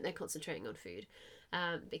moment they're concentrating on food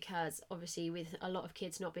because obviously with a lot of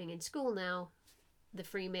kids not being in school now, the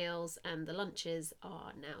free meals and the lunches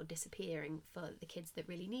are now disappearing for the kids that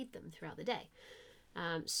really need them throughout the day.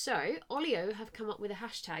 So Olio have come up with a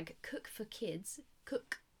hashtag Cook for Kids,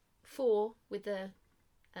 cook for with the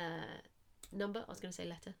number, I was going to say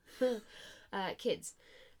letter, kids.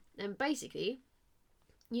 And basically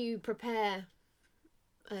you prepare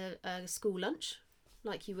a school lunch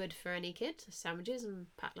like you would for any kid, sandwiches and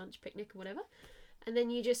packed lunch, picnic or whatever, and then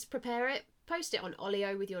you just prepare it, post it on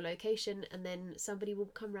Olio with your location, and then somebody will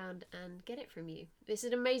come round and get it from you. It's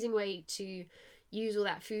an amazing way to use all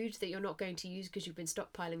that food that you're not going to use because you've been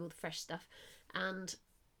stockpiling all the fresh stuff. And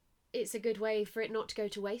it's a good way for it not to go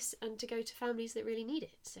to waste and to go to families that really need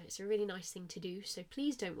it. So it's a really nice thing to do. So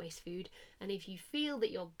please don't waste food. And if you feel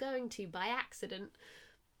that you're going to by accident,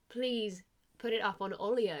 please put it up on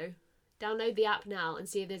Olio. Download the app now and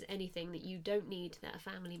see if there's anything that you don't need that a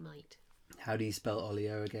family might. How do you spell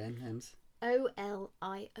Olio again, Ems? Olio.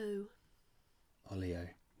 Olio.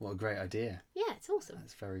 What a great idea. Yeah, it's awesome.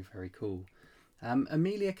 That's very, very cool.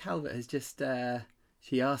 Amelia Calvert has just...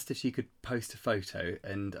 she asked if she could post a photo,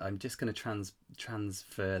 and I'm just going to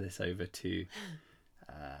transfer this over to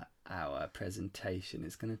our presentation.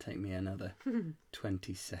 It's going to take me another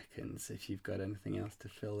 20 seconds if you've got anything else to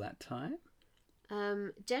fill that time.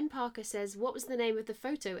 Jen Parker says, what was the name of the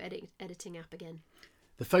photo editing app again?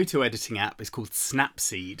 The photo editing app is called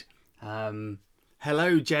Snapseed.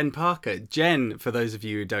 Hello, Jen Parker. Jen, for those of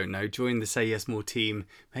you who don't know, joined the Say Yes More team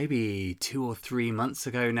maybe 2 or 3 months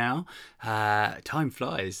ago now. Time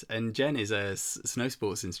flies. And Jen is a snow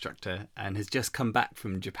sports instructor and has just come back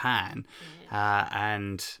from Japan.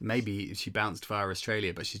 And maybe she bounced via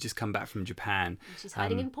Australia, but she's just come back from Japan. And she's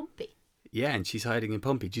hiding in Pompey. Yeah, and she's hiding in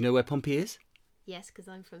Pompey. Do you know where Pompey is? Yes, because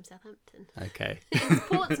I'm from Southampton. Okay. It's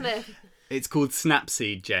Portsmouth. It's called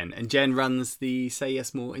Snapseed, Jen. And Jen runs the Say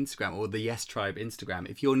Yes More Instagram, or the YesTribe Instagram.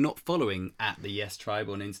 If you're not following at the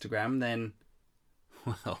YesTribe on Instagram, then,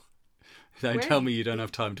 well, don't tell me you don't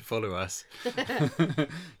have time to follow us.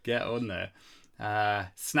 Get on there.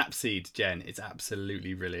 Snapseed, Jen. It's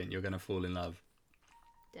absolutely brilliant. You're going to fall in love.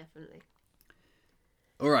 Definitely.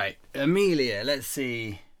 All right, Amelia, let's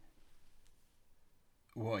see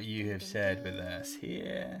what you have shared with us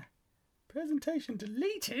here. Presentation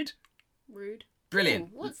deleted. Rude. Brilliant.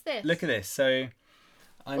 Ooh, what's this? Look at this. So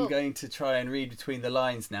I'm going to try and read between the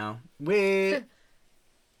lines now. If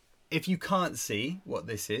you can't see what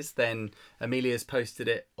this is, then Amelia's posted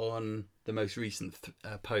it on the most recent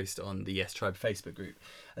post on the YesTribe Facebook group.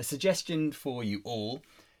 A suggestion for you all.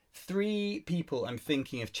 3 people I'm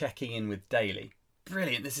thinking of checking in with daily.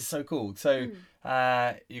 Brilliant. This is so cool. So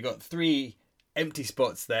you got 3 empty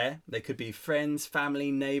spots there. They could be friends, family,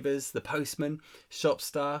 neighbours, the postman, shop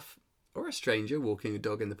staff, or a stranger walking a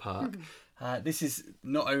dog in the park. This is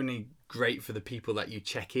not only great for the people that you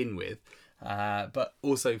check in with, but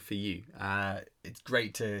also for you. It's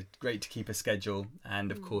great to keep a schedule,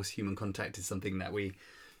 and of course, human contact is something that we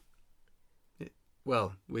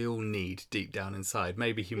all need deep down inside.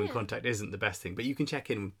 Maybe human contact isn't the best thing, but you can check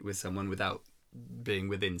in with someone without being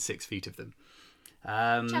within 6 feet of them.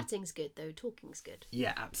 Chatting's good though, talking's good.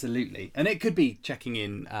 Yeah, absolutely. And it could be checking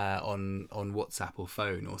in on WhatsApp or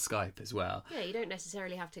phone or Skype as well. Yeah, you don't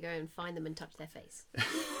necessarily have to go and find them and touch their face.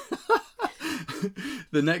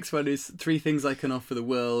 The next one is 3 things I can offer the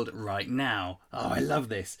world right now. Oh, I love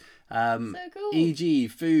this. So cool. E.g.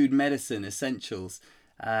 food, medicine, essentials,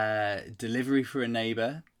 delivery for a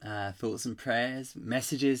neighbour, thoughts and prayers,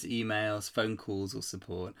 messages, emails, phone calls or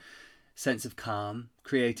support, sense of calm,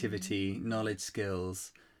 creativity, knowledge,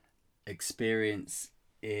 skills, experience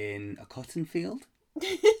in a cotton field.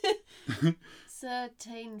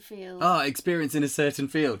 Certain field. Oh, experience in a certain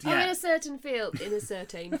field. Yeah. Oh, in a certain field. In a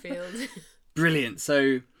certain field. Brilliant.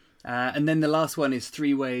 So, and then the last one is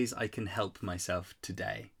 3 ways I can help myself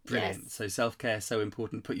today. Brilliant. Yes. So self-care, so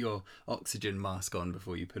important. Put your oxygen mask on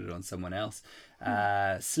before you put it on someone else.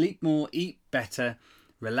 Sleep more, eat better,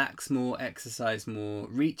 relax more, exercise more,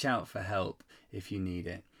 reach out for help if you need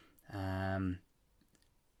it.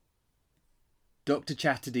 Dr.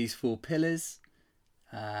 Chatterley's 4 pillars.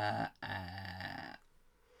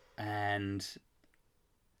 And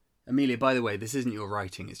Amelia, by the way, this isn't your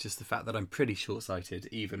writing. It's just the fact that I'm pretty short-sighted,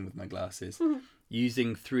 even with my glasses.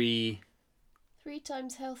 Using 3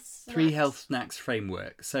 times health snacks. 3 health snacks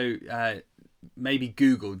framework. So maybe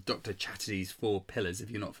Google Dr. Chatterley's 4 pillars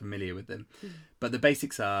if you're not familiar with them. But the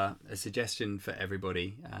basics are a suggestion for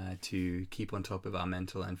everybody to keep on top of our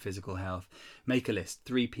mental and physical health. Make a list.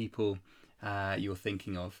 3 people you're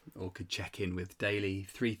thinking of or could check in with daily.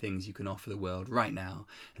 3 things you can offer the world right now,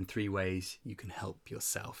 and 3 ways you can help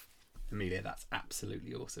yourself. Amelia, that's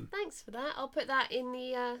absolutely awesome. Thanks for that. I'll put that in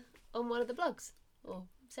the on one of the blogs, or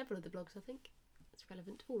several of the blogs, I think. It's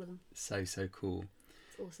relevant to all of them. So cool.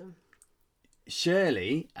 It's awesome.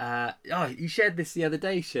 Shirley, you shared this the other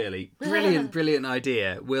day, Shirley. Brilliant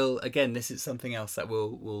idea. Again, this is something else that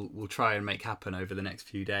we'll try and make happen over the next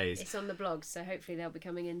few days. It's on the blog, so hopefully they'll be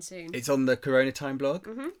coming in soon. It's on the Corona Time blog.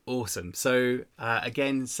 Mm-hmm. Awesome. So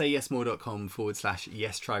again,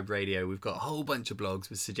 sayyesmore.com/YesTribe Radio. We've got a whole bunch of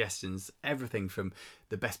blogs with suggestions, everything from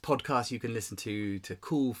the best podcasts you can listen to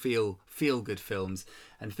cool, feel good films,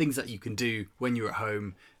 and things that you can do when you're at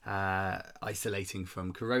home isolating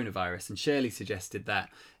from coronavirus. And Shirley suggested that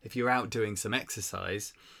if you're out doing some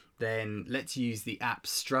exercise, then let's use the app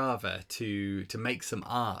Strava to make some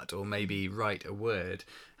art or maybe write a word.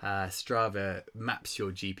 Strava maps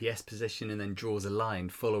your GPS position and then draws a line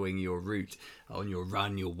following your route on your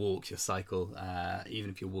run, your walk, your cycle, even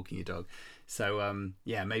if you're walking your dog. So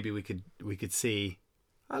maybe we could see.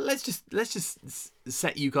 Let's just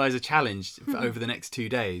set you guys a challenge for over the next 2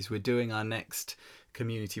 days. We're doing our next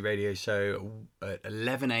community radio show at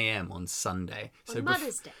 11 a.m. on Sunday. On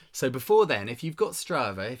Mother's Day. So before then, if you've got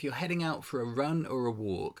Strava, if you're heading out for a run or a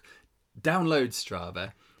walk, download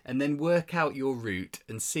Strava and then work out your route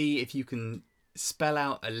and see if you can spell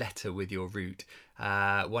out a letter with your route,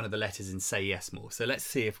 one of the letters in Say Yes More. So let's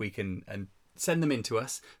see if we can, and send them in to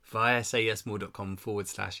us via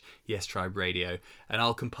sayyesmore.com/YesTribe radio, and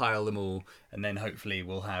I'll compile them all, and then hopefully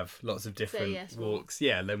we'll have lots of different walks.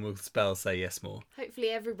 Yeah, then we'll spell Say Yes More. Hopefully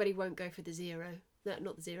everybody won't go for the zero. No,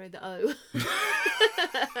 not the zero, the O.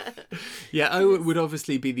 Yeah, O would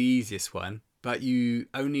obviously be the easiest one, but you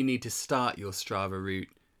only need to start your Strava route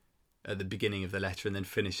at the beginning of the letter and then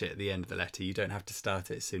finish it at the end of the letter. You don't have to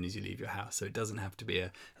start it as soon as you leave your house, so it doesn't have to be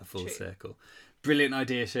a full circle. Brilliant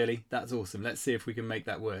idea, Shirley. That's awesome. Let's see if we can make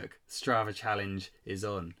that work. Strava challenge is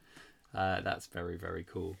on. That's very, very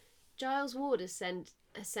cool. Giles Ward has sent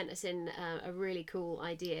us in a really cool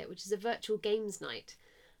idea, which is a virtual games night.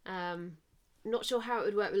 Not sure how it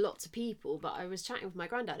would work with lots of people, but I was chatting with my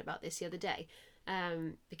granddad about this the other day,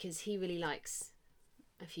 because he really likes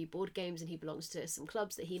a few board games and he belongs to some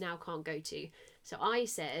clubs that he now can't go to. So I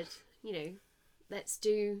said, let's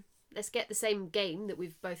get the same game that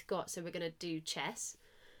we've both got. So we're going to do chess,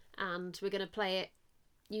 and we're going to play it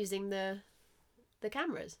using the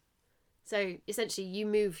cameras. So essentially you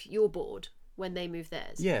move your board when they move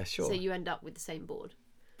theirs. Yeah, sure. So you end up with the same board.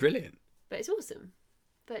 Brilliant. But it's awesome.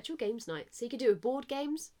 Virtual games night. So you could do with board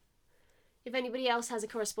games. If anybody else has a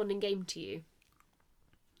corresponding game to you.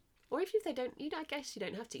 Or if they don't, I guess you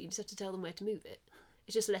don't have to. You just have to tell them where to move it.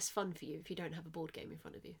 It's just less fun for you if you don't have a board game in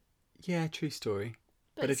front of you. Yeah, true story.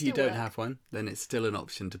 But if you don't have one, then it's still an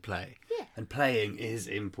option to play. Yeah. And playing is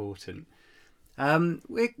important.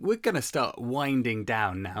 We're going to start winding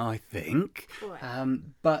down now, I think. All right.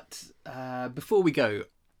 But before we go,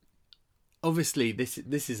 obviously this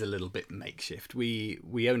is a little bit makeshift. We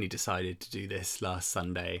only decided to do this last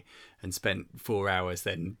Sunday and spent 4 hours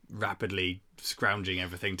then rapidly scrounging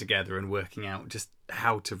everything together and working out just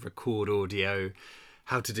how to record audio,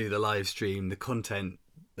 how to do the live stream, the content,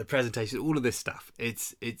 the presentation, all of this stuff.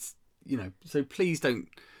 It's so please don't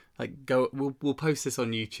go. We'll post this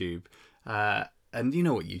on YouTube, and you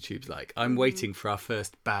know what YouTube's like. I'm waiting for our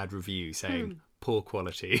first bad review saying poor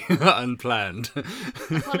quality, unplanned.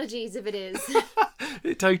 Apologies if it is.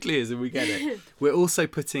 It totally is, and we get it. We're also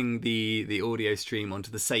putting the audio stream onto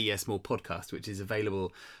the Say Yes More podcast, which is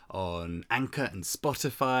available on Anchor and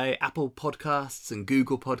Spotify, Apple Podcasts and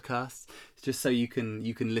Google Podcasts, just so you can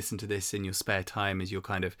listen to this in your spare time as you're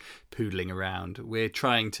kind of poodling around. We're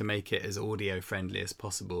trying to make it as audio friendly as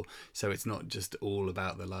possible, so it's not just all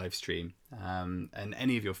about the live stream. And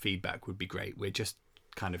any of your feedback would be great. We're just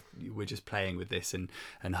playing with this and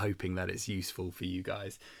hoping that it's useful for you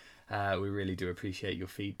guys. We really do appreciate your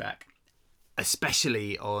feedback,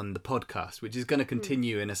 especially on the podcast, which is going to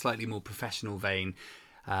continue in a slightly more professional vein.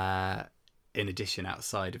 In addition,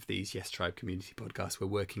 outside of these YesTribe community podcasts, we're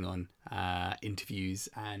working on interviews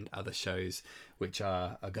and other shows which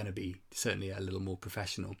are going to be certainly a little more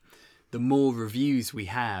professional. The more reviews we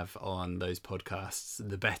have on those podcasts,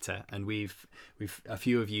 the better. And we've a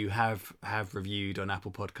few of you have reviewed on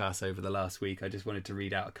Apple Podcasts over the last week. I just wanted to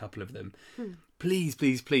read out a couple of them. Please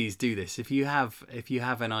do this. If you have an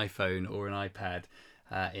iPhone or an iPad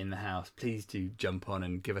in the house, please do jump on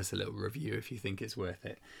and give us a little review if you think it's worth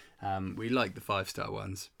it. We like the 5-star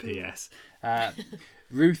ones. P.S.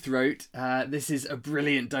 Ruth wrote, "This is a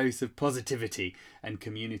brilliant dose of positivity and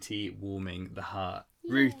community warming the heart."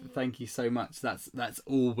 Yay. Ruth, thank you so much. That's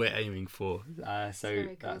all we're aiming for. So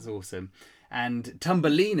cool. That's awesome. And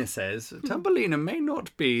Tumbelina says, Tumbelina may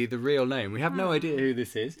not be the real name. We have no idea who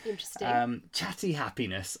this is. Interesting. Chatty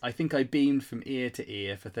happiness. I think I beamed from ear to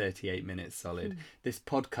ear for 38 minutes solid. This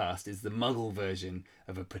podcast is the Muggle version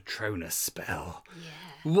of a Patronus spell.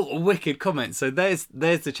 Yeah. What a wicked comment. So there's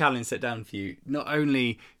the challenge set down for you. Not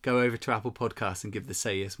only go over to Apple Podcasts and give the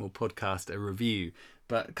Say Yes More podcast a review,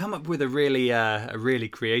 but come up with a really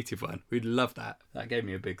creative one. We'd love that. That gave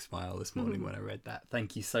me a big smile this morning when I read that.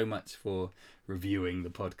 Thank you so much for reviewing the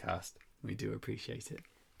podcast. We do appreciate it.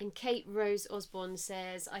 And Kate Rose Osborne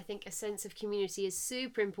says, I think a sense of community is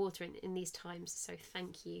super important in these times, so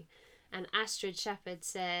thank you. And Astrid Shepherd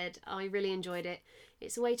said, I really enjoyed it.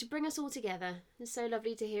 It's a way to bring us all together. It's so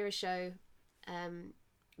lovely to hear a show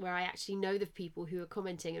where I actually know the people who are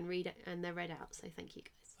commenting and they're read out, so thank you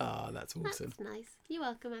guys. Oh, that's awesome. That's nice. You're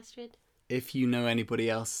welcome, Astrid. If you know anybody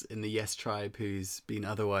else in the YesTribe who's been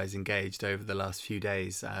otherwise engaged over the last few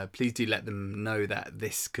days, please do let them know that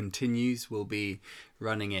this continues. We'll be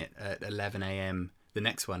running it at 11 a.m. The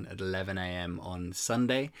next one at 11 a.m. on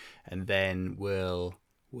Sunday, and then we'll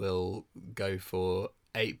go for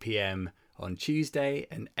 8 p.m. on Tuesday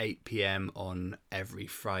and 8 p.m. on every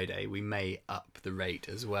Friday. We may up the rate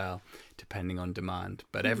as well, depending on demand.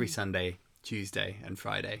 But every Sunday, Tuesday and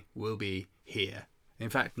Friday, we'll be here. In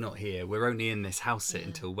fact, not here. We're only in this house sit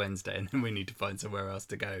until Wednesday, and then we need to find somewhere else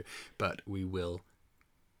to go. But we will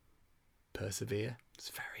persevere. It's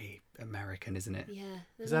very American, isn't it? Yeah.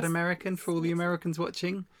 Is that American for all the Americans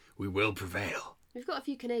watching? We will prevail. We've got a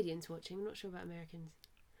few Canadians watching. I'm not sure about Americans.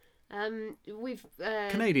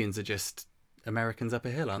 Canadians are just Americans up a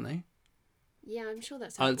hill, aren't they? Yeah, I'm sure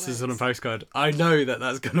that's how it works. Answers on a postcard. I know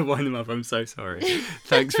that's going to wind them up. I'm so sorry.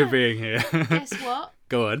 Thanks for being here. Guess what?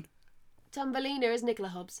 Go on. Thumbelina is Nicola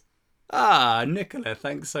Hobbs. Ah, Nicola,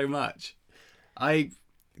 thanks so much. I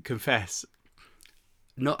confess,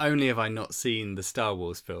 not only have I not seen the Star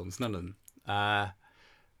Wars films, none of them,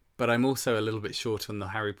 but I'm also a little bit short on the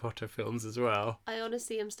Harry Potter films as well. I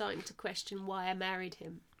honestly am starting to question why I married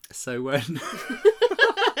him. So when...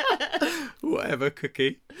 Whatever,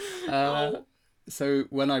 Cookie. So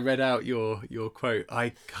when I read out your quote,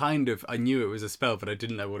 I knew it was a spell, but I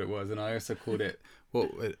didn't know what it was. And I also called it,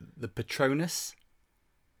 the Patronus?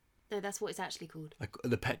 No, that's what it's actually called.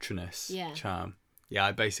 The Petronus Yeah. charm.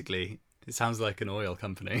 Yeah, it sounds like an oil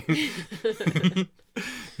company.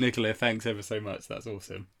 Nicola, thanks ever so much. That's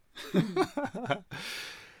awesome. Okie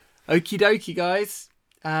dokie, guys.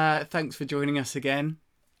 Thanks for joining us again.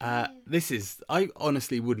 I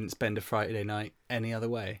honestly wouldn't spend a Friday night any other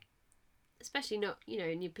way. Especially not,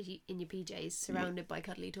 in your PJs, surrounded by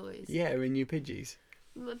cuddly toys. Yeah, in your pidgeys.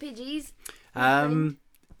 My pidgeys.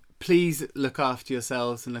 Please look after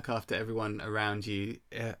yourselves and look after everyone around you.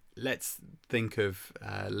 Let's think of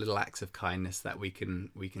little acts of kindness that we can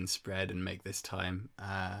spread and make this time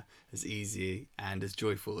as easy and as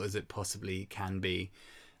joyful as it possibly can be.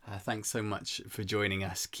 Thanks so much for joining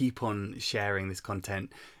us. Keep on sharing this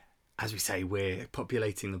content. As we say, we're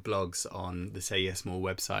populating the blogs on the Say Yes More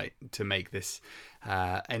website to make this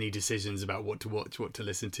any decisions about what to watch, what to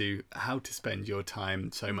listen to, how to spend your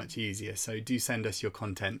time so much easier. So do send us your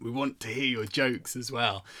content. We want to hear your jokes as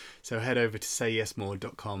well. So head over to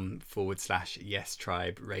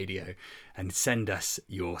sayyesmore.com/YesTribe radio and send us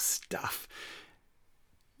your stuff.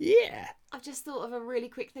 Yeah. I've just thought of a really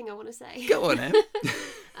quick thing I want to say. Go on, Em.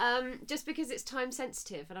 Just because it's time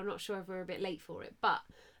sensitive and I'm not sure if we're a bit late for it, but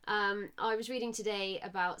I was reading today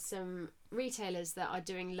about some retailers that are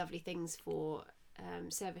doing lovely things for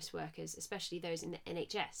service workers, especially those in the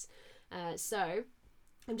NHS. So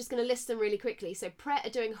I'm just going to list them really quickly. So Pret are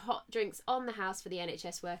doing hot drinks on the house for the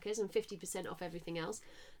NHS workers and 50% off everything else.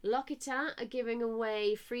 L'Occitane are giving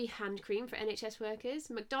away free hand cream for NHS workers.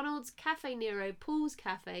 McDonald's, Cafe Nero, Paul's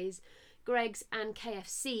Cafes, Greg's and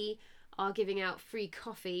KFC are giving out free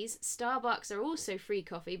coffees. Starbucks are also free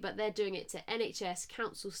coffee, but they're doing it to NHS,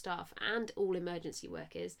 council staff and all emergency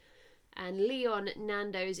workers. And Leon,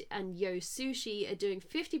 Nando's and Yo Sushi are doing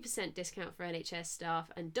 50% discount for NHS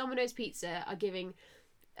staff, and Domino's Pizza are giving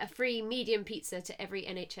a free medium pizza to every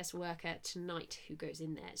NHS worker tonight who goes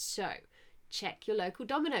in there. So check your local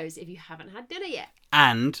Domino's if you haven't had dinner yet.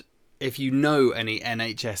 And if you know any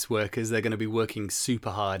NHS workers, they're going to be working super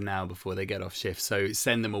hard now before they get off shift. So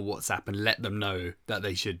send them a WhatsApp and let them know that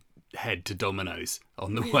they should head to Domino's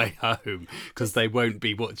on the way home, because they won't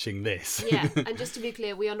be watching this. Yeah, and just to be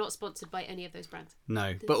clear, we are not sponsored by any of those brands.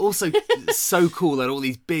 No, but also so cool that all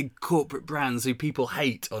these big corporate brands who people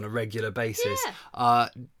hate on a regular basis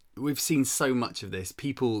we've seen so much of this,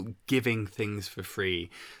 people giving things for free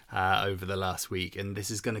over the last week, and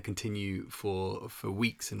this is going to continue for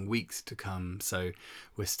weeks and weeks to come. So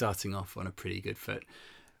we're starting off on a pretty good foot.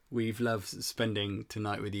 We've loved spending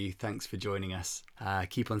tonight with you. Thanks for joining us.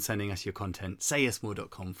 Keep on sending us your content.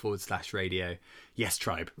 sayyesmore.com/radio,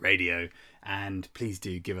 YesTribe radio, and please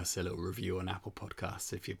do give us a little review on Apple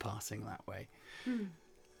Podcasts if you're passing that way.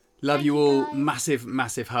 Love you all. Guys.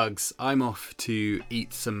 Massive hugs. I'm off to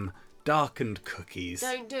eat some darkened cookies.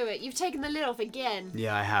 Don't do it. You've taken the lid off again.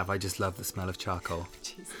 Yeah, I have. I just love the smell of charcoal.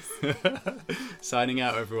 Jesus. Signing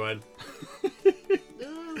out, everyone.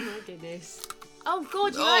 Oh my goodness. Oh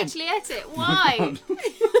God, you Oh. actually ate it. my Why? God.